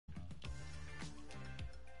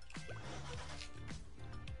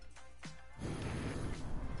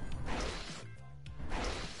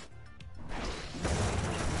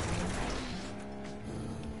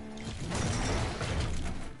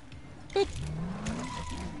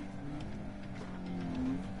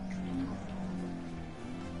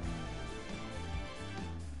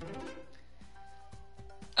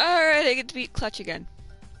Alright, I get to beat Clutch again.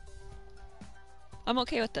 I'm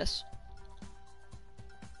okay with this.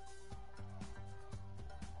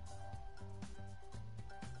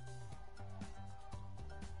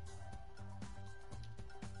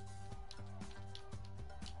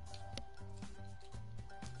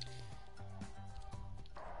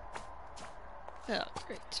 Oh,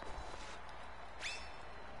 great.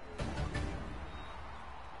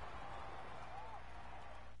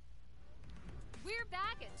 We're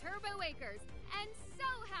back at Turbo Acres, and so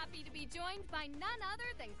happy to be joined by none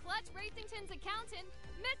other than Clutch Racington's accountant,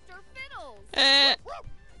 Mr. Fiddles.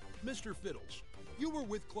 Mr. Fiddles, you were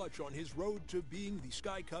with Clutch on his road to being the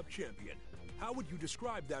Sky Cup champion. How would you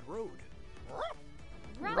describe that road?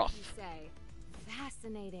 Rough, you say.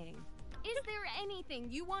 Fascinating. Is there anything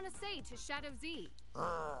you want to say to Shadow Z?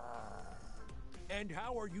 And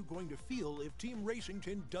how are you going to feel if Team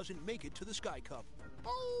Racington doesn't make it to the Sky Cup?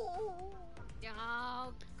 Oh,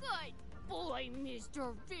 good boy,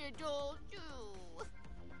 Mr. Fiddles.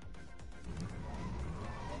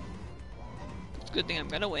 It's a good thing I'm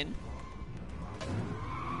gonna win.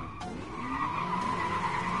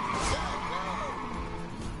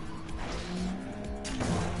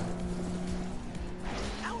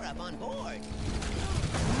 Power up on board.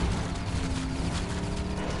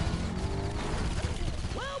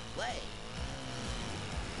 Well played.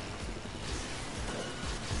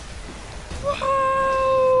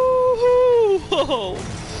 Whoa!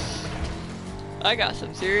 I got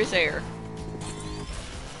some serious air.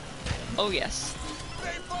 Oh yes.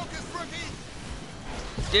 Stay focused, rookie!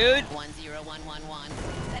 Dude! 10111.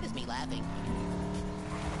 That is me laughing.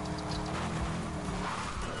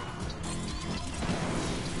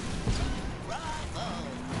 Bravo!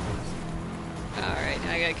 Alright,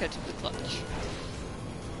 now I gotta catch up to Clutch.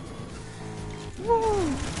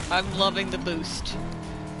 Woo! I'm loving the boost.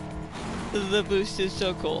 The boost is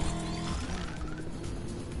so cool.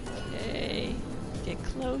 Okay. Get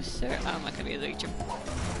closer. Oh, I'm not gonna be able to reach him.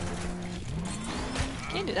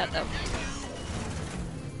 Can't do that though.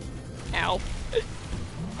 Ow.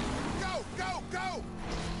 Go, go, go!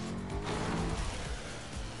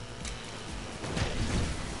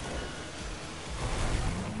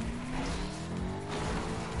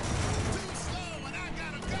 Too slow and I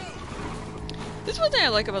gotta go! This is one thing I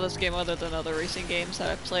like about this game other than other racing games that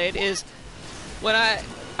I've played is when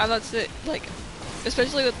I'm not like,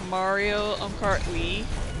 especially with Mario Kart Wii,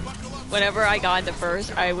 whenever I got into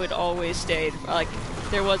first, I would always stay, like,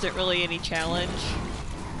 there wasn't really any challenge.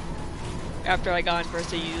 After I got in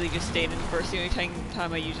first, I usually just stayed in first. The only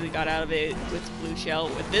time I usually got out of it with Blue Shell.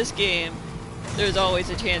 With this game, there's always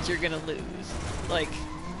a chance you're gonna lose. Like,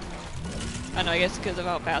 I don't know, I guess because of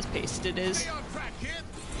how fast-paced it is. Stay on track, kid!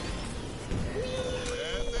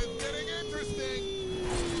 This is getting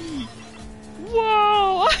interesting!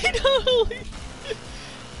 Whoa! I totally...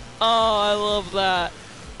 Oh, I love that.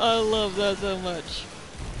 I love that so much.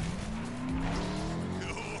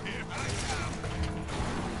 Oh, here I come!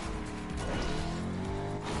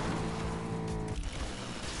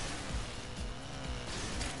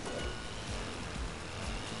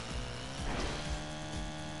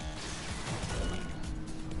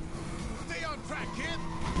 Stay on track, kid!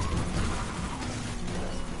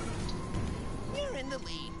 You're in the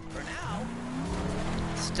lead for now.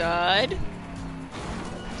 Stud.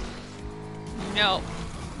 No.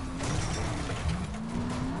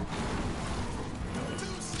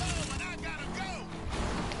 Too slow and I gotta go!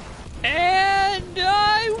 And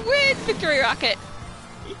I win! Victory Rocket!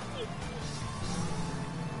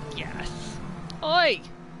 Yes. Oi!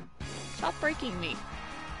 Stop breaking me.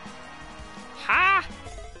 Ha!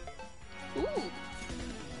 Ooh.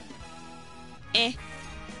 Eh.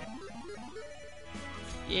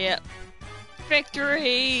 Yep.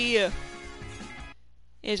 Victory!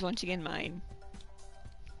 Is once again mine.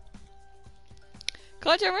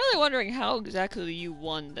 Clutch, I'm really wondering how exactly you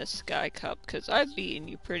won this Sky Cup, because I've beaten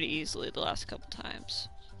you pretty easily the last couple times.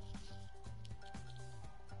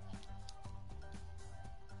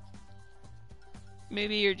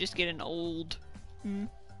 Maybe you're just getting old. Hmm?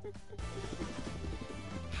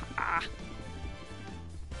 Ha!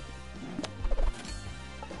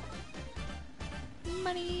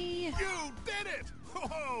 Money! You did it!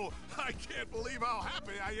 Oh, I can't believe how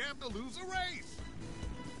happy I am to lose a race!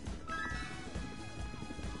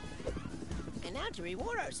 And now to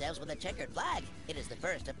reward ourselves with a checkered flag. It is the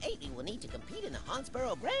first of 8 we will need to compete in the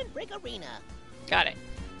Hansborough Grand Prix Arena. Got it.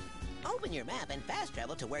 Open your map and fast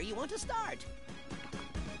travel to where you want to start.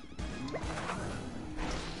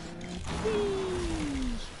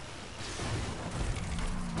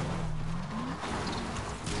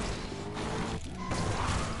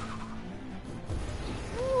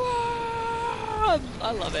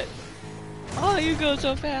 I love it. Oh, you go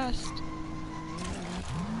so fast.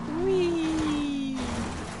 Whee!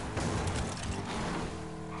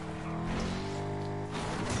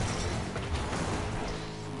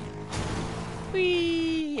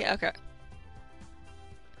 Whee! Okay.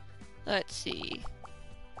 Let's see.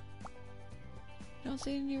 Don't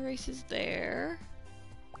see any races there.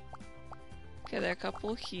 Okay, there are a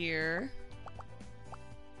couple here.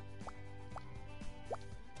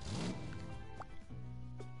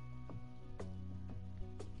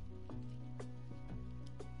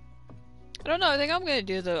 I don't know, I think I'm gonna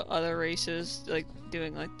do the other races, like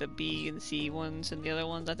doing like the B and C ones and the other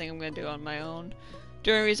ones I think I'm gonna do on my own.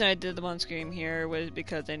 The only reason I did them on Scream here was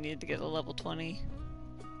because I needed to get a level 20.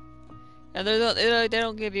 And they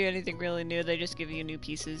don't give you anything really new, they just give you new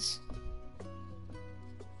pieces.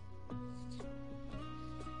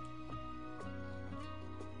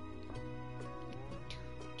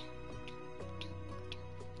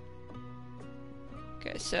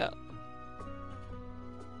 Okay, so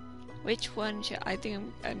which one should I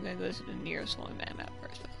think I'm gonna go to the nearest one on my map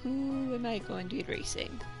first. But who am I going to be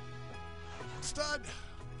racing? Stud,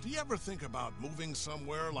 do you ever think about moving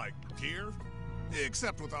somewhere like here?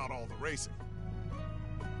 Except without all the racing.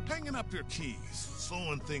 Hanging up your keys,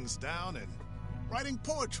 slowing things down, and writing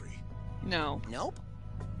poetry. No, Nope.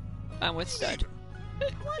 I'm with Stud.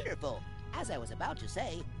 Wonderful. As I was about to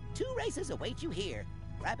say, 2 races await you here.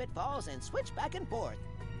 Rabbit Falls and switch back and forth.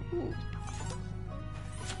 Ooh.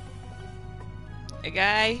 A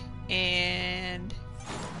guy and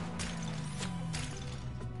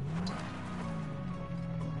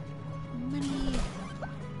money.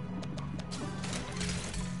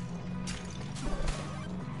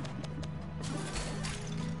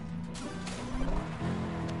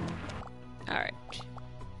 All right.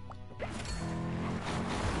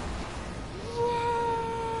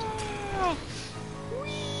 Whoa!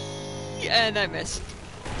 Whee! And I missed.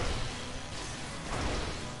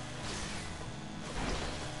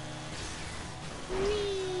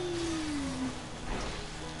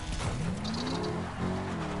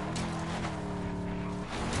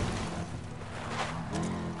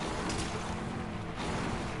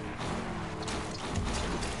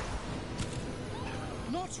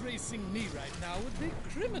 Not racing me right now would be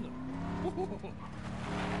criminal.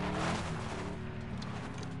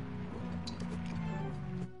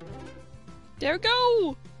 There we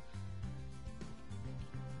go!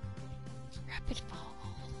 Rapid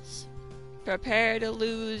Falls. Prepare to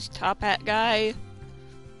lose, top hat guy.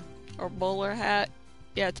 Or bowler hat.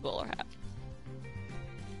 Yeah, it's bowler hat.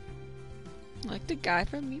 Like the guy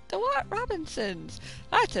from Meet the Robinsons.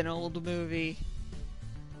 That's an old movie.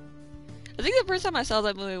 I think the first time I saw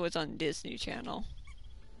that movie was on Disney Channel.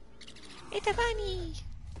 It's a bunny!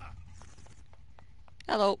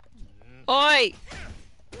 Hello. Oi!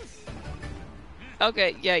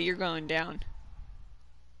 Okay, yeah, you're going down.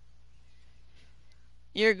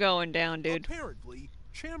 You're going down, dude. Apparently,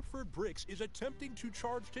 Chamford Bricks is attempting to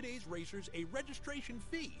charge today's racers a registration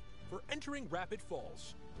fee for entering Rapid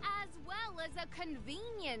Falls. As well as a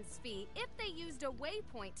convenience fee if they used a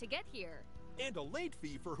waypoint to get here. And a late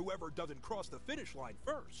fee for whoever doesn't cross the finish line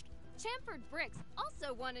first. Chamford Bricks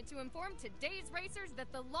also wanted to inform today's racers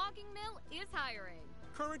that the logging mill is hiring.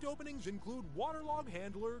 Current openings include waterlog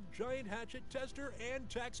handler, giant hatchet tester, and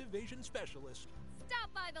tax evasion specialist.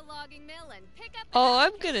 Stop by the logging mill and pick up. Oh,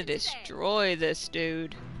 I'm gonna application today. destroy this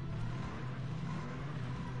dude.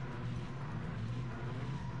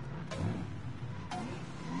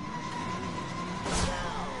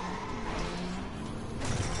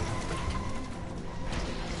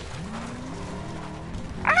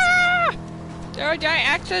 Ah! There are giant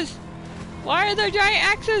axes! Why are there giant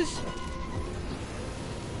axes?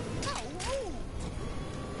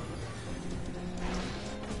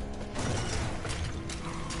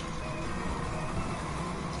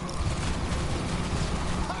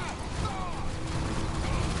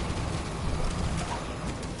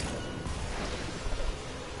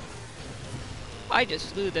 I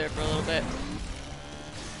just flew there for a little bit.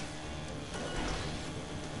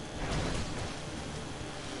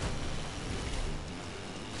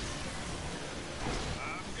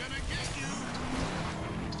 I'm gonna get you.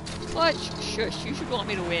 Clutch! Shush, you should want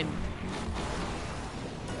me to win.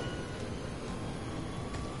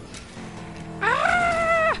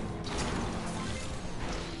 Ah!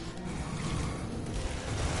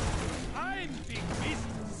 I'm big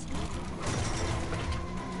business.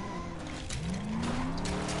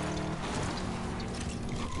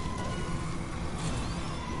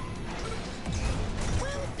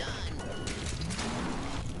 Well done.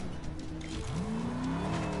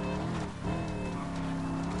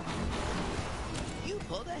 You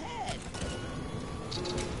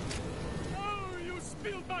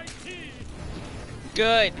spilled my tea!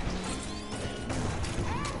 Good.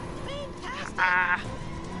 Fantastic! Ah.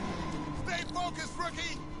 Stay focused,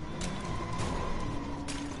 rookie!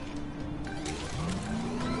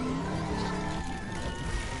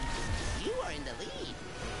 You are in the lead.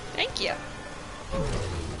 Thank you.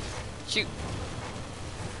 Shoot.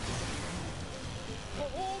 For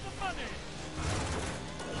all the money!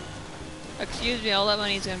 Excuse me, all that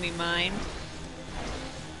money's gonna be mine.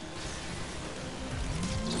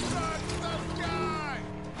 Touch the sky!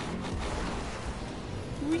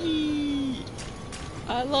 Whee!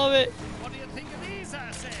 I love it. What do you think of these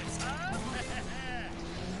assets, huh?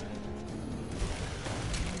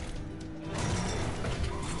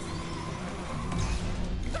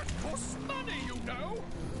 That costs money, you know!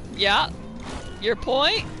 Yeah. Your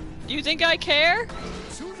point? Do you think I care?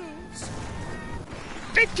 Toodles!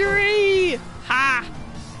 Victory! Ha!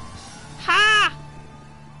 Ha!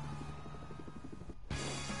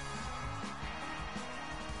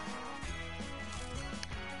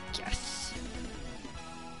 Yes.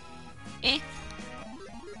 Eh.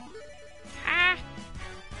 Ha!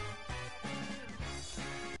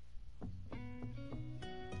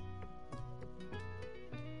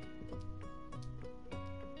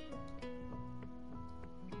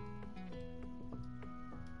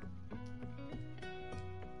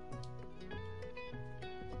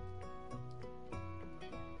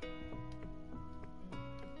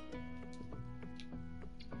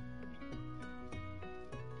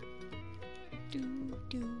 Do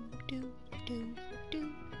do do do do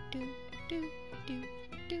do do do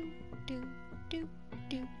do do do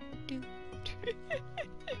do do.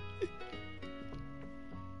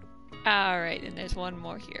 All right, and there's one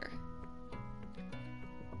more here.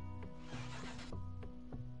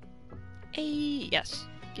 Hey, yes,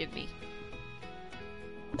 give me.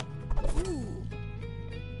 Ooh.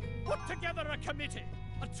 Put together a committee!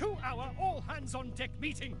 A 2-hour all-hands-on-deck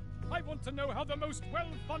meeting! I want to know how the most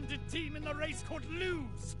well-funded team in the race could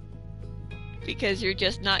lose! Because you're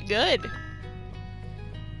just not good.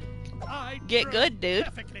 I Get drove good, dude.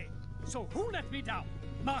 Perfectly. So who let me down?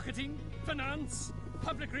 Marketing? Finance?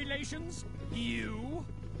 Public relations? You?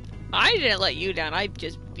 I didn't let you down, I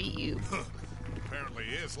just beat you. Apparently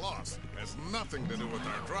his loss has nothing to do with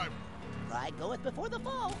our driver. Pride goeth before the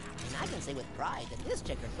fall. And I can say with pride that this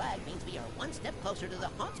checkered flag means we are one step closer to the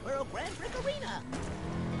Hauntsboro Grand Prix Arena.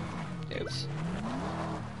 Oops.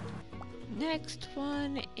 Next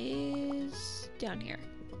one is down here.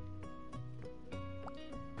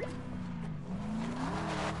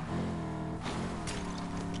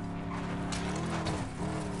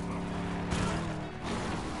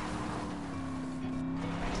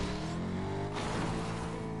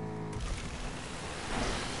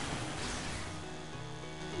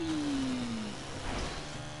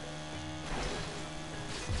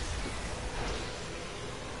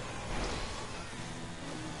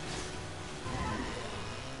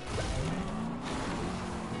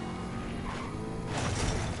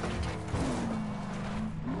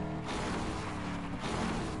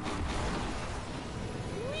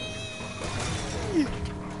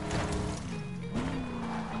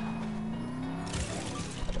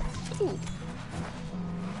 Ooh.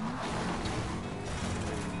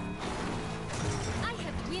 I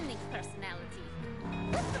have winning personality.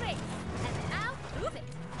 Let's race, and I'll prove it.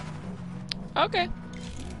 Okay.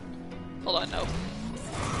 Hold on, no.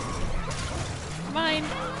 Mine.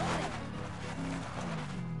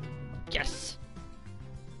 Yes.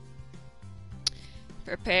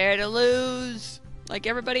 Prepare to lose, like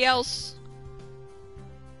everybody else.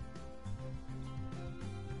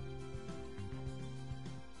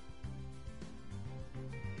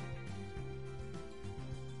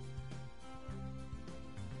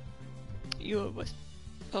 You have a...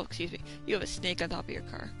 Oh, excuse me. You have a snake on top of your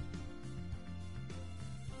car.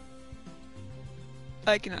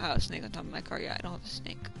 I cannot have a snake on top of my car. Yeah, I don't have a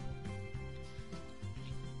snake.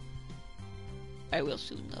 I will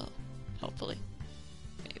soon, though. Hopefully.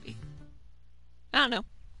 Maybe. I don't know.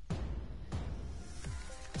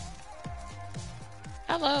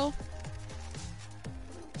 Hello.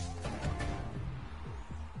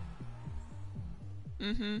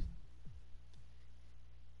 Mm-hmm.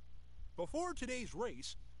 Before today's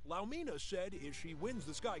race, Laumina said if she wins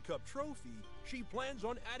the Sky Cup trophy, she plans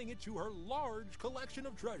on adding it to her large collection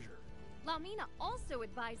of treasure. Laumina also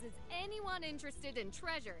advises anyone interested in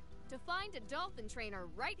treasure to find a dolphin trainer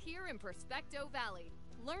right here in Prospecto Valley.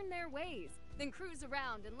 Learn their ways, then cruise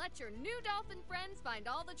around and let your new dolphin friends find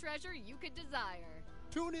all the treasure you could desire.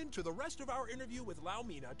 Tune in to the rest of our interview with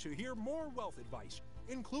Laumina to hear more wealth advice,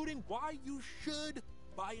 including why you should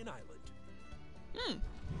buy an island.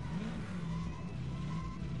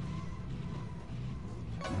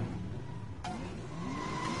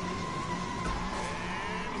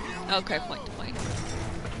 Okay, point to point.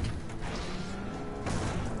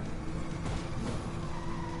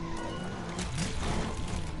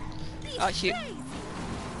 Oh shoot.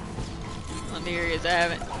 On the areas I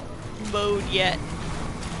haven't mowed yet.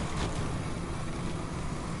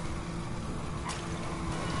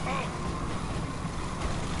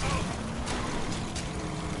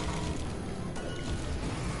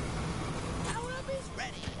 Power up is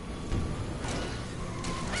ready.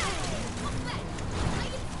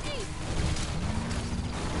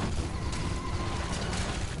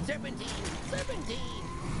 Serpentine! Serpentine!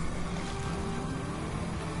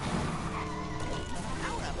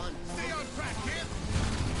 Power up on... Stay on track, kid!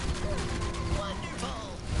 Wonderful!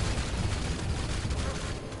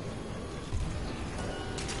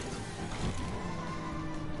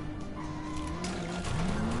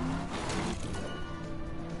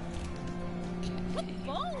 Put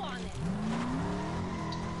bow on it.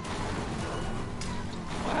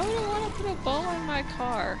 Why would I want to put a bow on my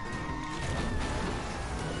car?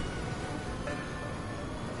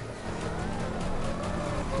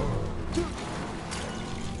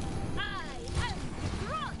 I am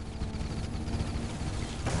Groot.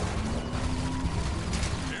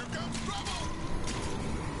 Here comes trouble!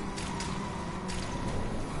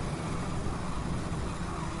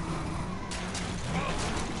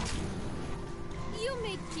 You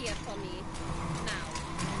made clear for me. Now.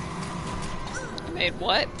 I made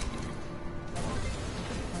what?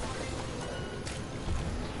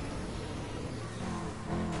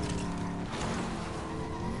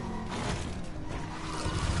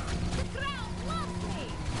 The crowd loves me.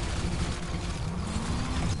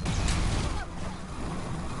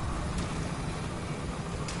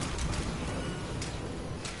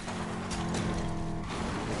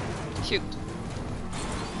 Shoot.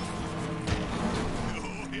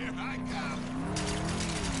 Oh, here I come!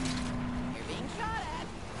 You're being shot at.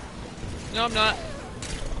 No, I'm not.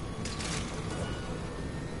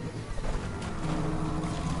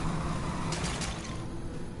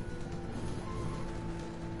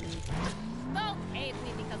 Don't hate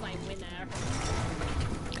me because I'm winner.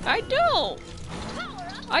 I don't. Power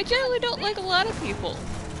up. I generally don't like a lot of people.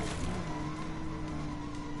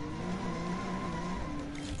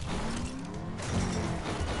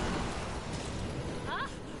 Ah,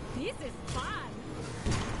 this is fun.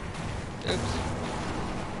 Oops.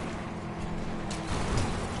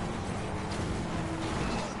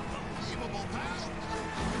 Unbelievable, pal!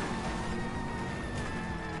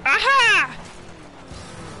 Aha!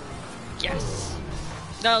 Yes.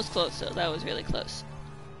 That was close though. That was really close.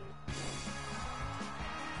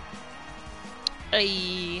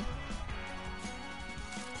 Ay.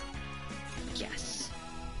 Yes.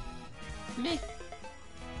 Meh.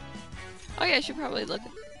 Oh yeah, I should probably look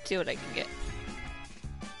see what I can get.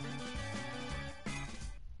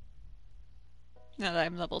 Now that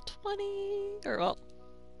I'm level 20, or well,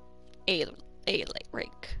 A late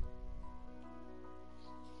rank.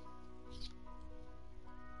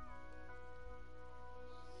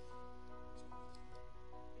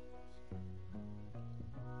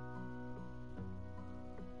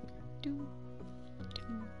 Do,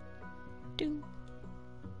 do,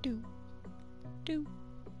 do, do,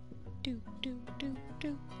 do, do, do,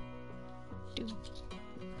 do, do.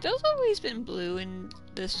 Those always been blue in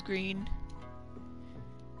the screen.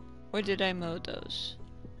 Or did I mow those?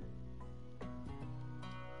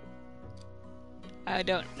 I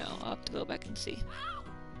don't know. I'll have to go back and see.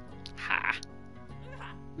 Ha!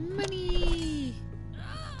 Money!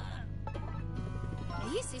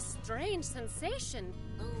 This is strange sensation.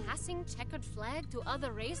 Passing checkered flag to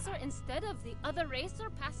other racer instead of the other racer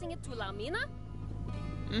passing it to Laumina?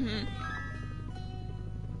 Mm-hmm.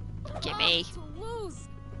 Gimme. To lose.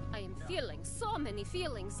 I am feeling so many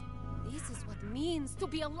feelings. This is what it means to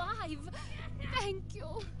be alive. Thank you.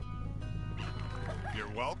 You're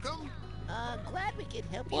welcome? Glad we could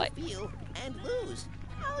help What? you feel and lose.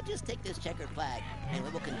 I'll just take this checkered flag, and we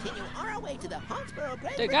will continue on our way to the Hansborough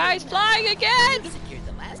Grand The Prix. guy's flying again! You've secured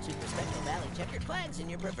the last two Prospecto Valley checkered flags in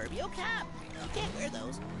your proverbial cap. You can't wear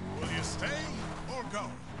those. Will you stay or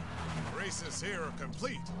go? The races here are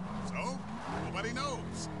complete, so nobody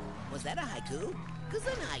knows. Was that a haiku?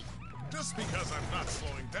 Gesundheit. Just because I'm not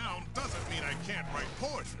slowing down doesn't mean I can't write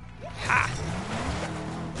poetry. Ha!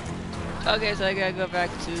 Okay, so I gotta go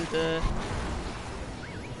back to the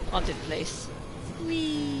haunted place.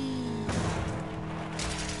 Whee!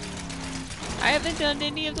 I haven't done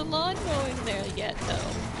any of the lawn mowing there yet,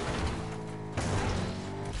 though.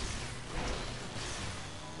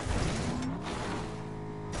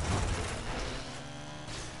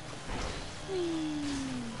 Whee!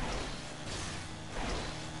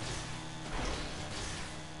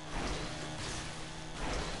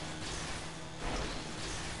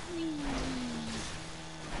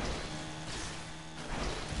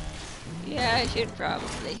 Yeah, I should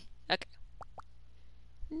probably. Okay.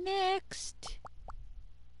 Next.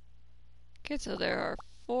 Okay, so there are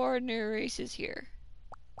 4 new races here.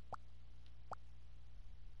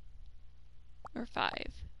 Or 5.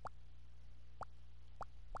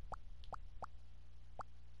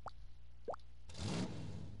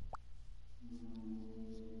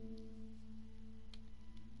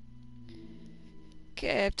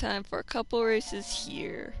 Okay, I have time for a couple races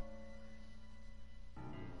here.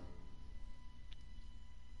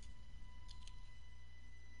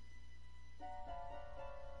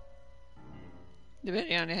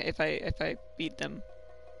 Depending on if I beat them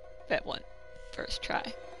that one first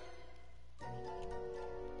try.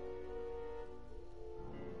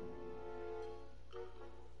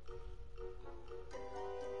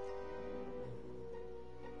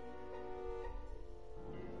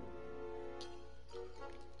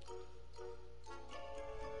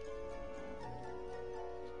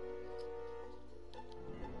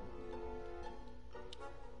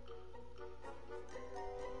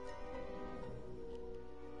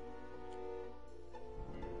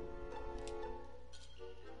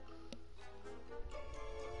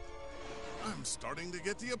 I'm starting to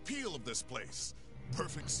get the appeal of this place.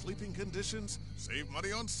 Perfect sleeping conditions, save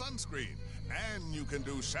money on sunscreen, and you can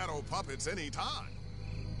do shadow puppets anytime.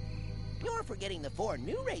 You're forgetting the 4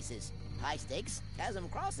 new races. High Stakes, Chasm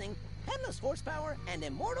Crossing, Endless Horsepower, and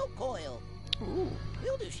Immortal Coil. Ooh.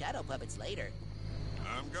 We'll do shadow puppets later.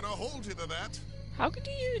 I'm gonna hold you to that. How could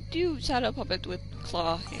you do Shadow Puppet with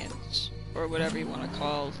claw hands? Or whatever you want to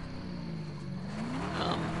call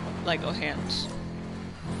Lego hands.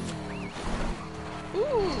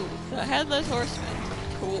 Ooh, the Headless Horseman.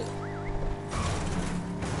 Cool.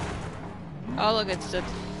 Oh look, it's the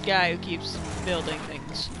guy who keeps building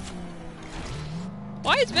things.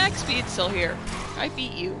 Why is Max Speed still here? I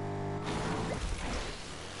beat you.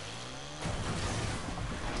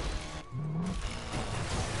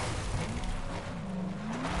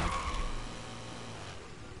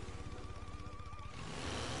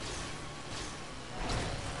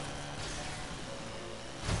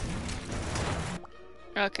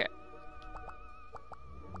 Okay.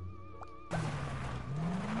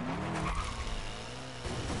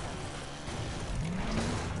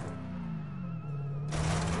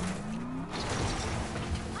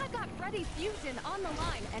 I've got Freddy Fusion on the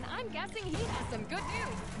line, and I'm guessing he has some good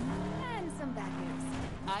news. And some bad news.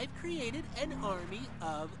 I've created an army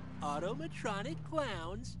of automatronic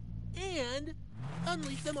clowns and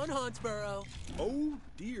unleashed them on Hauntsboro. Oh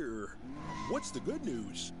dear. What's the good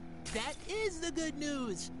news? That is the good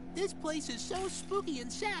news. This place is so spooky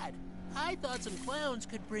and sad. I thought some clowns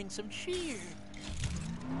could bring some cheer.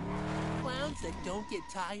 Clowns that don't get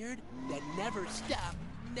tired, that never stop,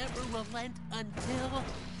 never relent until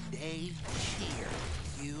they cheer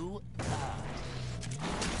you up.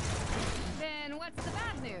 Then what's the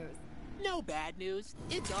bad news? No bad news.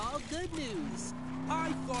 It's all good news.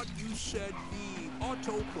 I thought you said the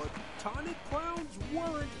autoplatonic clowns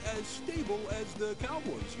weren't as stable as the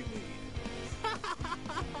cowboys, you mean?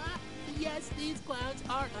 Yes, these clowns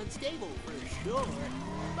are unstable for sure,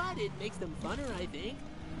 but it makes them funner, I think.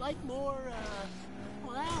 Like more,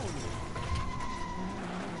 clown.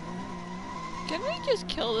 Can we just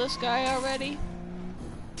kill this guy already?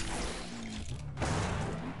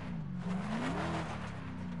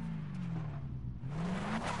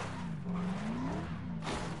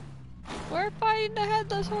 We're fighting the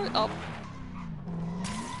Headless Horse. Oh.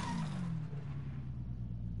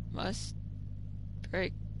 Must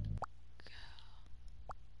break.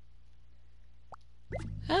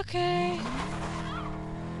 Okay.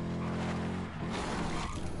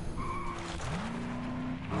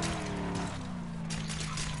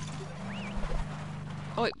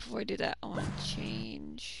 Oh wait, before I do that, I want to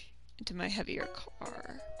change into my heavier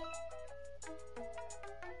car.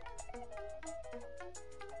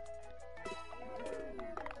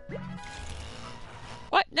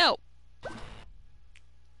 What? No!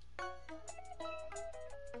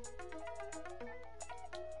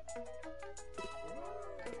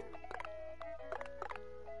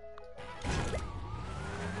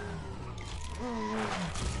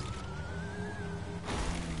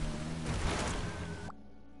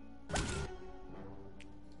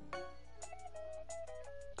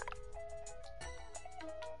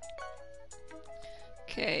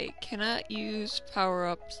 Okay, cannot use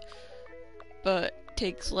power-ups, but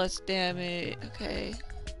takes less damage. Okay.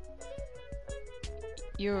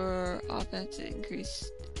 Your offense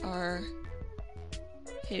increase are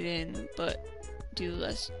hidden, but do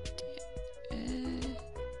less damage.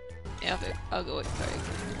 Yeah, okay, I'll go with fire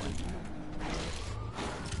one.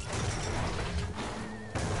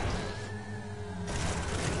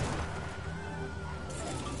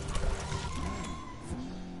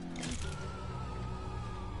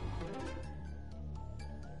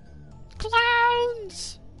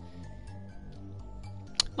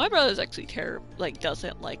 My brother's actually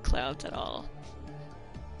doesn't like clowns at all.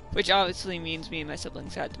 Which obviously means me and my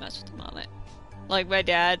siblings had to mess with him on it. Like, my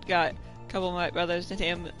dad got a couple of my brothers and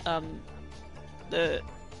him, the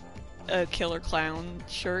Killer Clown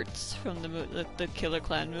shirts from the Killer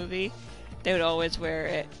Clown movie. They would always wear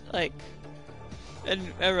it, like, and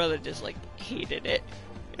my brother just, like, hated it.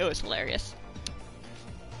 It was hilarious.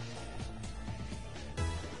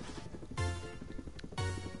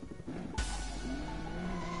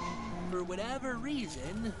 For whatever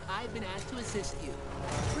reason, I've been asked to assist you.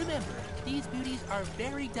 Remember, these beauties are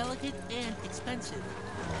very delicate and expensive.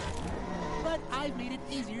 But I've made it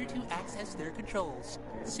easier to access their controls.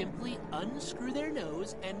 Simply unscrew their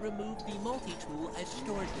nose and remove the multi-tool as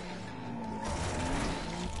stored there.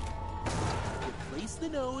 Replace the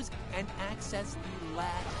nose and access the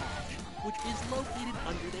lad hatch, which is located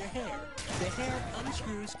under their hair. The hair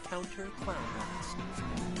unscrews counter-clown-wise.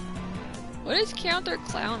 What is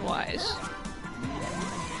counter-clown-wise?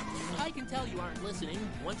 I can tell you aren't listening.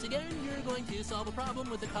 Once again, you're going to solve a problem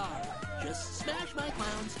with the car. Just smash my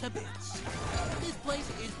clowns to bits. This place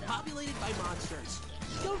is populated by monsters.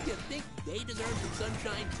 Don't you think they deserve some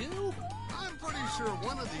sunshine too? I'm pretty sure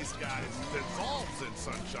one of these guys dissolves in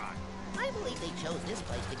sunshine. I believe they chose this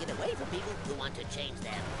place to get away from people who want to change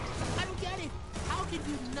them. I don't get it. How can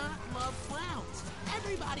you not love clowns?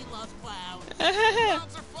 Everybody loves clowns.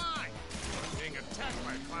 Clowns are fine. Being attacked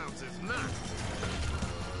by clowns is not.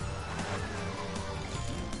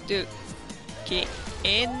 Dude, get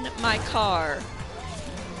in my car.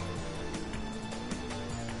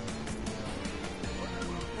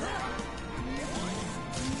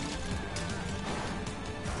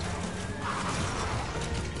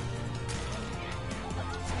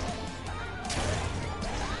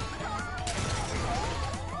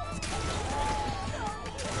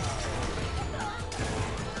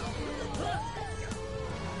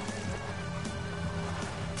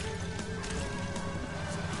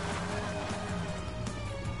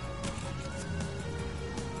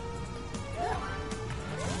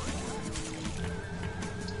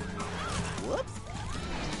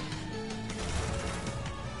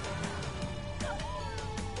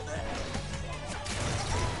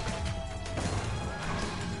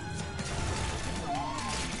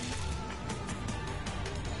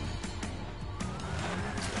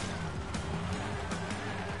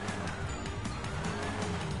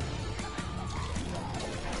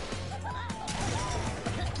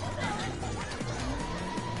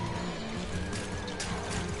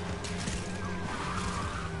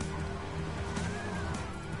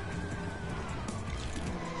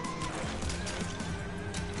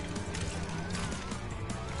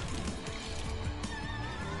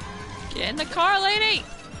 Get in the car, lady!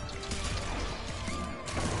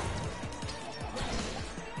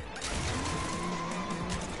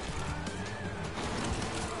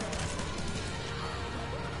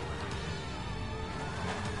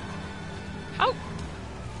 How?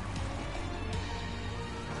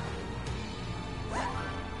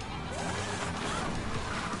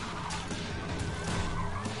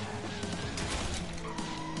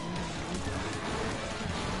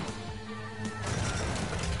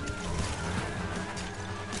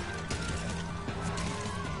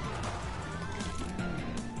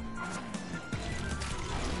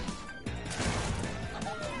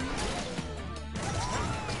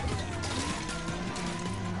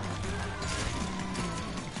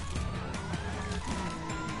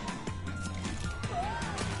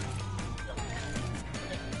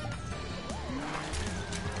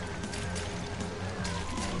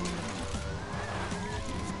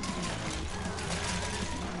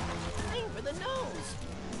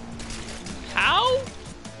 How?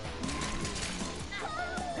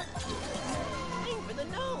 Aim for the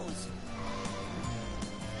nose.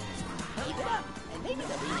 Keep it up, and maybe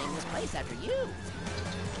they'll rename this place after you.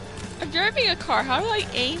 I'm driving a car. How do I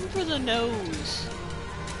aim for the nose?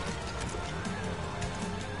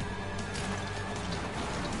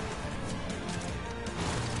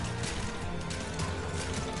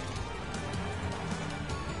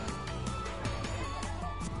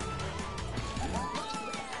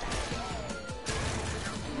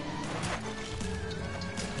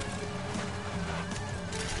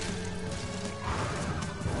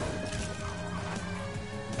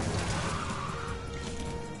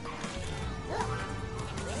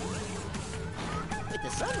 With the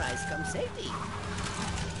sunrise comes safety.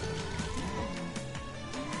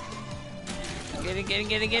 Get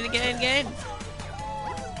in.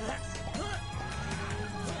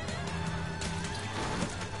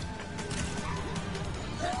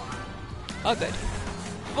 Oh, good.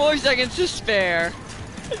 4 seconds to spare.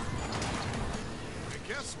 I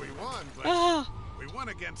guess but Ah! we won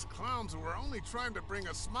against clowns who were only trying to bring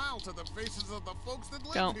a smile to the faces of the folks that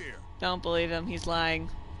live here. Don't believe him. He's lying.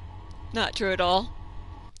 Not true at all.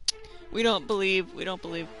 We don't believe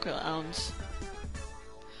clowns.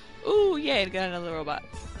 Ooh, yay, got another robot.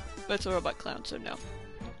 But it's a robot clown, so no.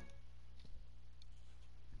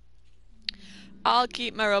 I'll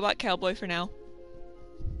keep my robot cowboy for now.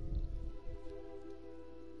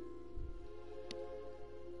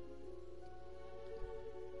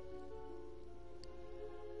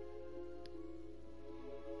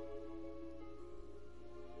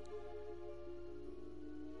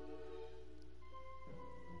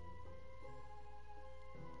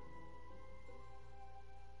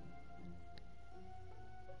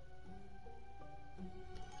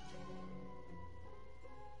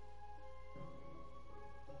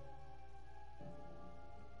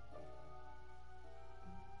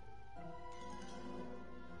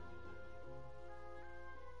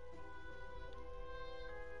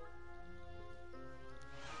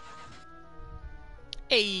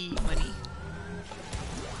 Hey, money.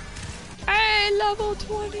 Hey, level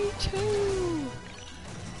 22!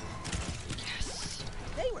 Yes!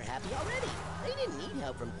 They were happy already. They didn't need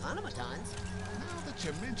help from clownamatons. Now that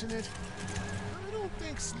you mention it, I don't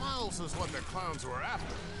think smiles is what the clowns were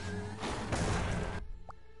after.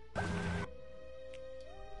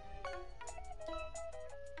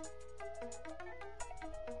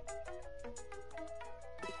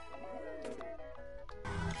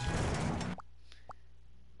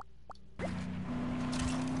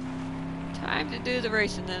 Time to do the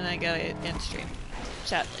race and then I gotta end stream.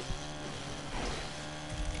 Sadly.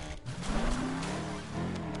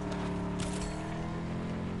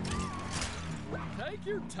 Take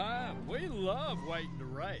your time. We love waiting to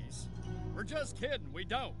race. We're just kidding, we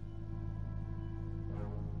don't.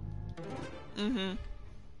 Mm-hmm.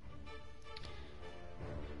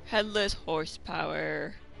 Headless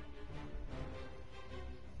horsepower.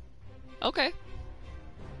 Okay.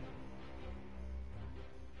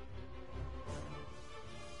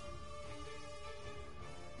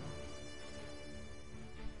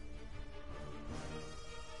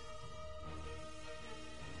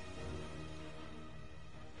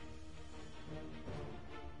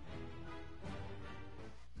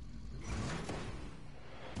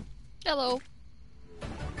 Hello.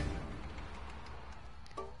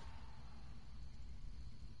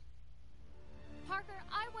 Parker,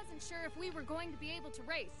 I wasn't sure if we were going to be able to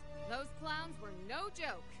race. Those clowns were no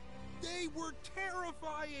joke. They were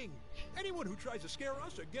terrifying! Anyone who tries to scare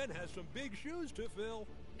us again has some big shoes to fill.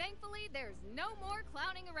 Thankfully, there's no more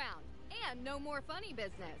clowning around, and no more funny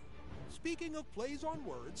business. Speaking of plays on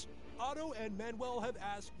words, Otto and Manuel have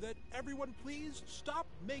asked that everyone please stop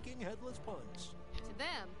making headless puns. To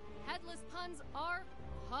them, headless puns are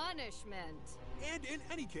punishment. And in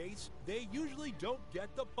any case, they usually don't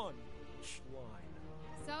get the punch line.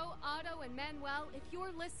 So, Otto and Manuel, if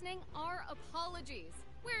you're listening, our apologies.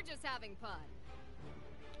 We're just having fun.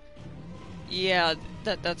 Yeah,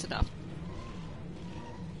 that's enough.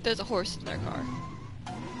 There's a horse in their car.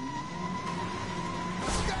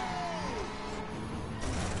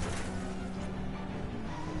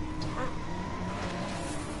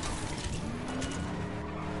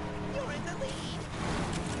 You're in the lead.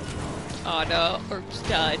 Otto or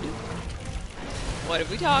Stud. What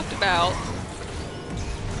have we talked about?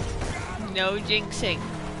 No jinxing.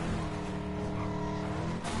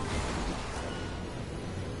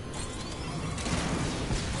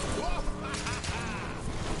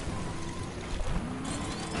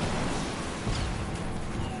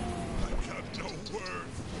 I got no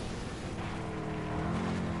words.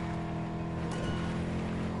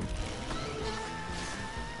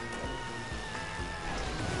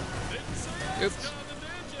 Didn't say I was Oops. gonna,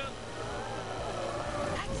 did ya?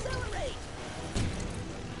 Accelerate.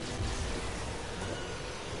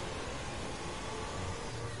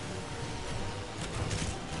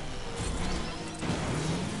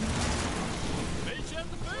 Meet you at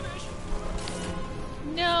the finish.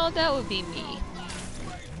 No, that would be me.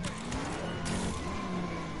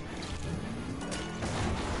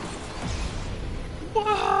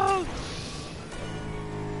 Whoa!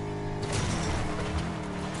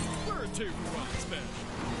 We're a 2-for-1 special.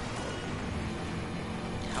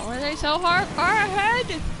 How are they so far ahead?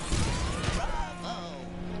 Bravo.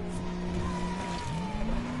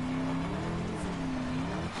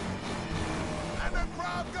 And the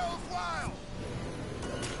crowd goes wild.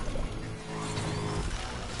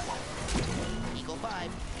 Eagle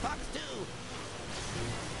 5, Fox 2.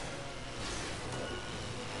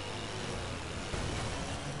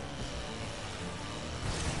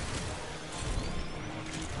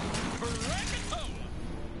 Krakatoa.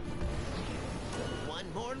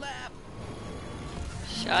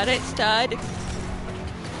 Got it, stud.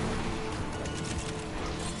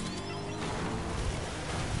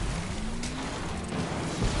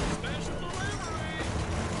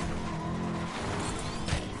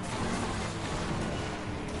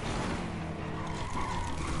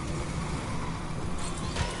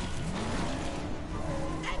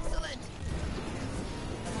 Excellent.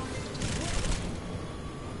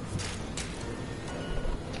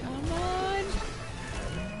 Come on.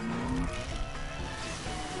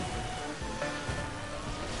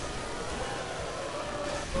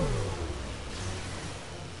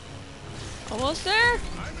 Almost there?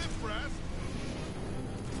 I'm impressed.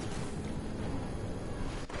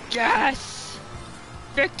 Yes!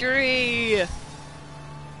 Victory!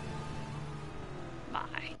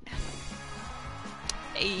 Mine.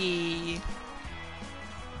 Hey.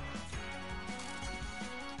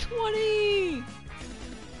 20!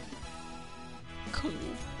 Cool.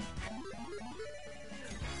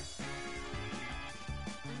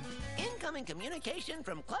 Incoming communication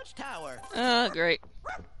from Clutch Tower. Great.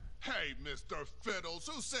 Hey, Mr. Fiddles,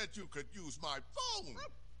 who said you could use my phone?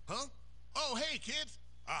 Huh? Oh, hey, kids.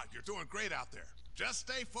 You're doing great out there. Just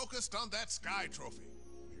stay focused on that Sky Trophy.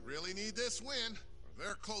 We really need this win, or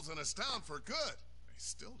they're closing us down for good. I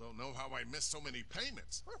still don't know how I missed so many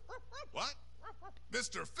payments. What?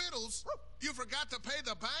 Mr. Fiddles, you forgot to pay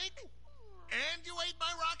the bank? And you ate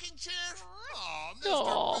my rocking chair? Aw, Mr.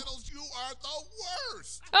 Aw. Fiddles, you are the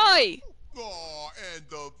worst. Oi! Aw, and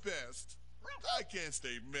the best. I can't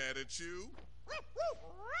stay mad at you.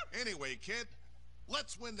 Anyway, kid,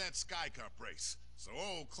 let's win that Sky Cup race, so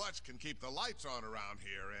old Clutch can keep the lights on around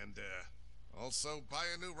here and, also buy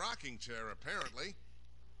a new rocking chair, apparently.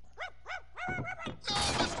 No,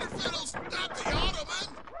 Mr. Fiddles, not the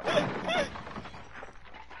Ottoman!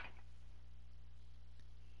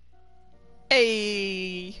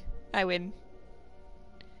 Hey! I win.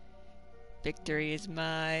 Victory is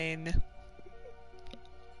mine.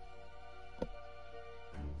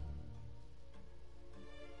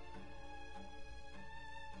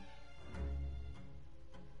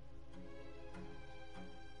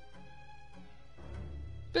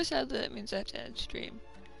 But sadly, that means I have to end stream.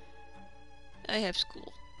 I have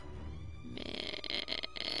school. Meh.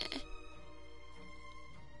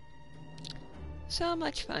 So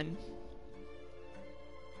much fun.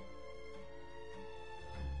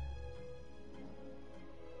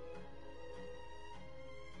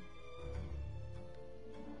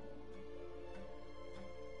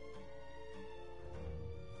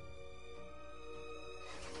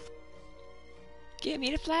 Give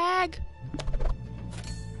me the flag!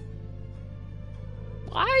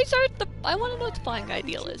 Why is the I want to know what the flying guy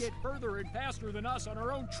deal is. Get further and faster than us on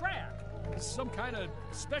our own track. Is some kind of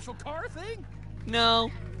special car thing?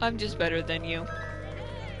 No, I'm just better than you.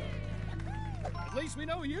 At least we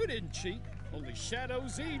know you didn't cheat. Only Shadow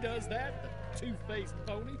Z does that, the two-faced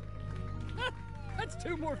pony. That's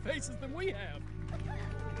two more faces than we have.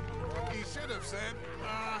 He should have said,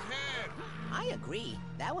 ahead. I agree.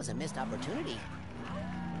 That was a missed opportunity.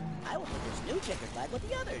 I will put this new checkered flag with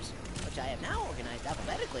the others, which I have now organized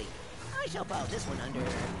alphabetically. I shall file this one under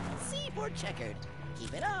C for checkered.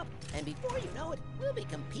 Keep it up, and before you know it, we'll be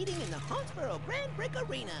competing in the Hauntsboro Grand Brick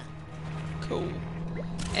Arena. Cool.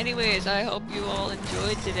 Anyways, I hope you all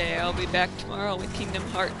enjoyed today. I'll be back tomorrow with Kingdom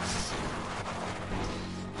Hearts.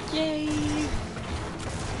 Yay!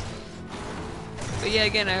 But yeah,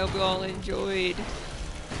 again, I hope you all enjoyed.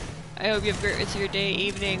 I hope you have a great rest of your day,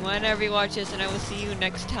 evening, whenever you watch this, and I will see you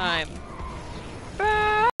next time.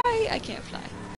 Bye! I can't fly.